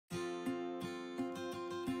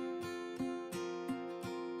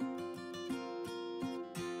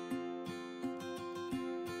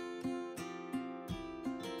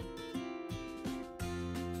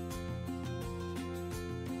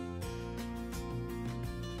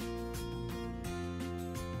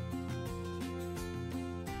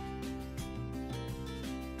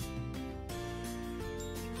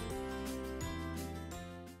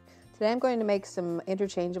Today I'm going to make some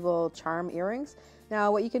interchangeable charm earrings.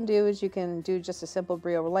 Now what you can do is you can do just a simple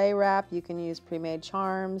briolet wrap, you can use pre-made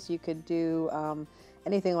charms, you could do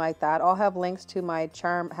anything like that. I'll have links to my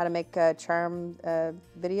charm, how to make a charm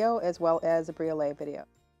video, as well as a briolet video.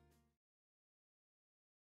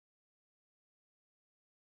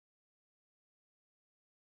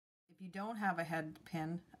 If you don't have a head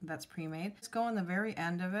pin that's pre-made, just go on the very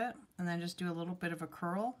end of it and then just do a little bit of a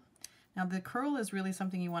curl. Now the curl is really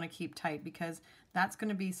something you want to keep tight, because that's going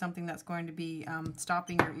to be something that's going to be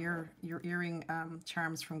stopping your earring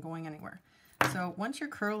charms from going anywhere. So once your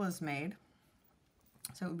curl is made,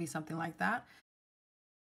 so it would be something like that.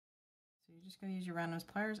 So you're just going to use your round nose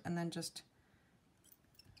pliers and then just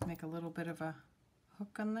make a little bit of a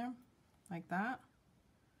hook on there, like that.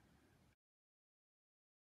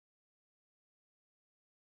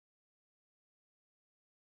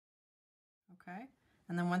 Okay,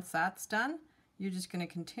 and then once that's done, you're just going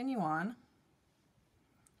to continue on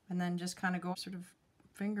and then just kind of go sort of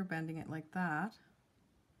finger bending it like that.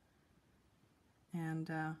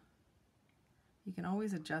 And you can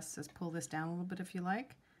always adjust this, pull this down a little bit if you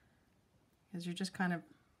like, because you're just kind of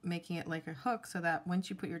making it like a hook so that once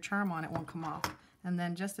you put your charm on, it won't come off. And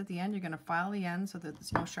then just at the end, you're going to file the end so that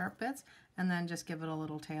there's no sharp bits, and then just give it a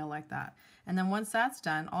little tail like that. And then once that's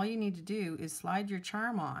done, all you need to do is slide your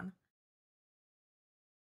charm on.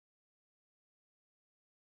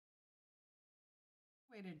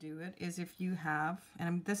 Way to do it is, if you have,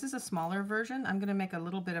 and this is a smaller version, I'm going to make a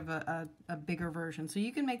little bit of a bigger version, so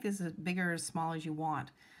you can make this as big or as small as you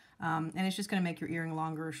want, and it's just going to make your earring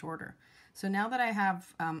longer or shorter. So now that I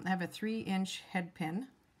have a 3-inch head pin,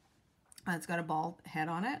 it's got a ball head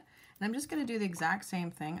on it, and I'm just going to do the exact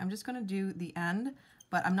same thing. I'm just going to do the end,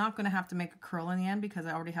 but I'm not going to have to make a curl in the end because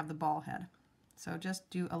I already have the ball head. So just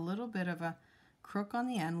do a little bit of a crook on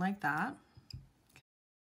the end like that.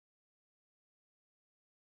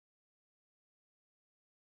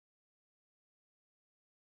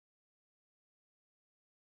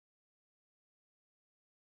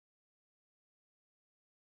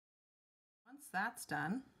 Once that's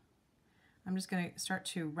done, I'm just going to start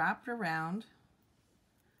to wrap it around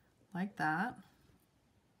like that.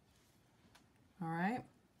 All right,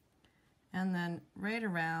 and then right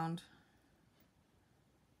around,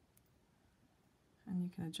 and you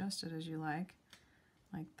can adjust it as you like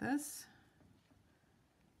this.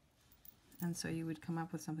 And so you would come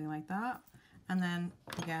up with something like that, and then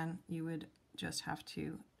again you would just have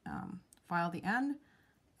to file the end.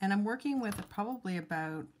 And I'm working with probably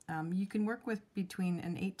about, you can work with between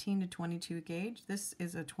an 18 to 22 gauge. This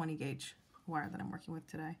is a 20 gauge wire that I'm working with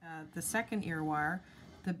today. The second ear wire,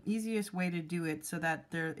 the easiest way to do it so that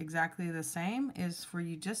they're exactly the same is for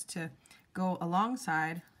you just to go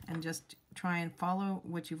alongside and just try and follow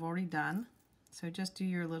what you've already done. So just do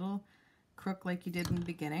your little crook like you did in the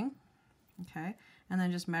beginning, okay? And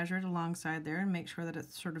then just measure it alongside there and make sure that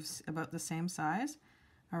it's sort of about the same size,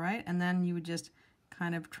 all right? And then you would just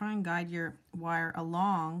kind of try and guide your wire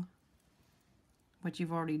along what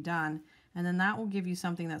you've already done, and then that will give you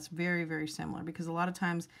something that's very, very similar, because a lot of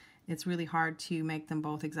times it's really hard to make them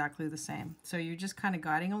both exactly the same. So you're just kind of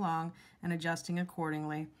guiding along and adjusting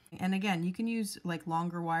accordingly. And again, you can use like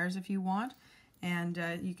longer wires if you want, and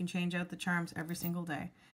you can change out the charms every single day.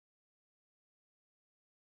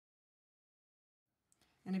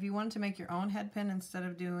 And if you wanted to make your own head pin, instead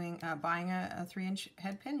of doing buying a 3-inch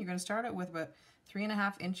head pin, you're going to start it with about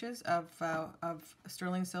 3.5 inches of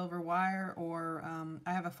sterling silver wire, or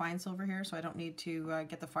I have a fine silver here, so I don't need to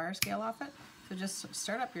get the fire scale off it. So just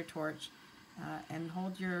start up your torch and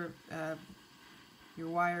hold your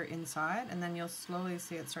wire inside, and then you'll slowly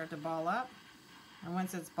see it start to ball up. And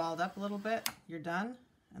once it's balled up a little bit, you're done,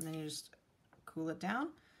 and then you just cool it down,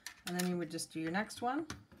 and then you would just do your next one.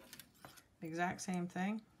 Exact same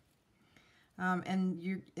thing,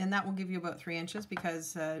 and that will give you about 3 inches,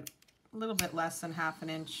 because a little bit less than ½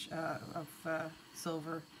 inch of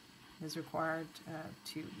silver is required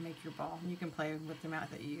to make your ball. You can play with the amount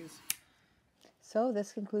that you use. So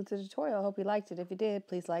this concludes the tutorial. I hope you liked it. If you did,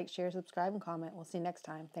 please like, share, subscribe, and comment. We'll see you next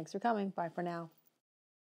time. Thanks for coming. Bye for now.